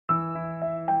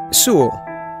Sewell,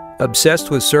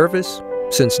 obsessed with service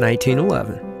since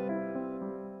 1911.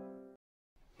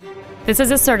 This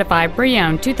is a certified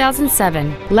pre-owned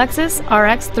 2007 Lexus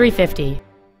RX 350.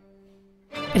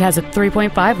 It has a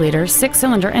 3.5-liter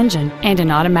six-cylinder engine and an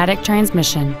automatic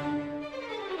transmission.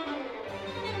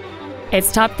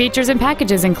 Its top features and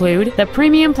packages include the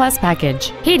Premium Plus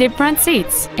package, heated front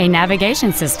seats, a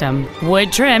navigation system,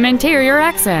 wood trim interior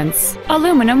accents,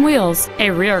 aluminum wheels, a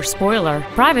rear spoiler,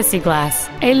 privacy glass,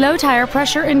 a low tire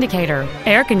pressure indicator,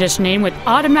 air conditioning with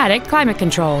automatic climate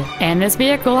control, and this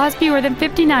vehicle has fewer than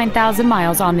 59,000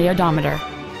 miles on the odometer.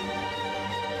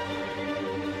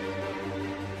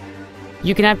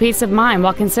 You can have peace of mind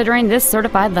while considering this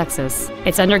certified Lexus.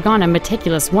 It's undergone a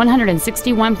meticulous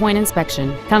 161-point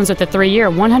inspection, comes with a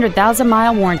 3-year,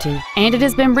 100,000-mile warranty, and it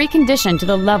has been reconditioned to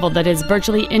the level that is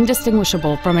virtually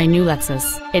indistinguishable from a new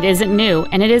Lexus. It isn't new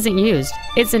and it isn't used.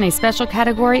 It's in a special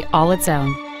category all its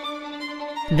own.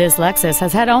 This Lexus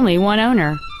has had only one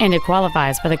owner, and it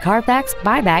qualifies for the Carfax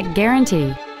buyback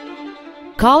guarantee.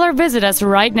 Call or visit us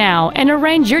right now and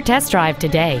arrange your test drive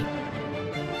today.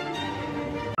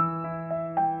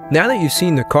 Now that you've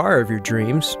seen the car of your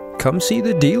dreams, come see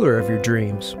the dealer of your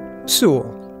dreams.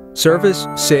 Sewell. Service,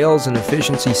 sales, and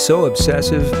efficiency so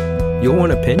obsessive, you'll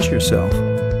want to pinch yourself.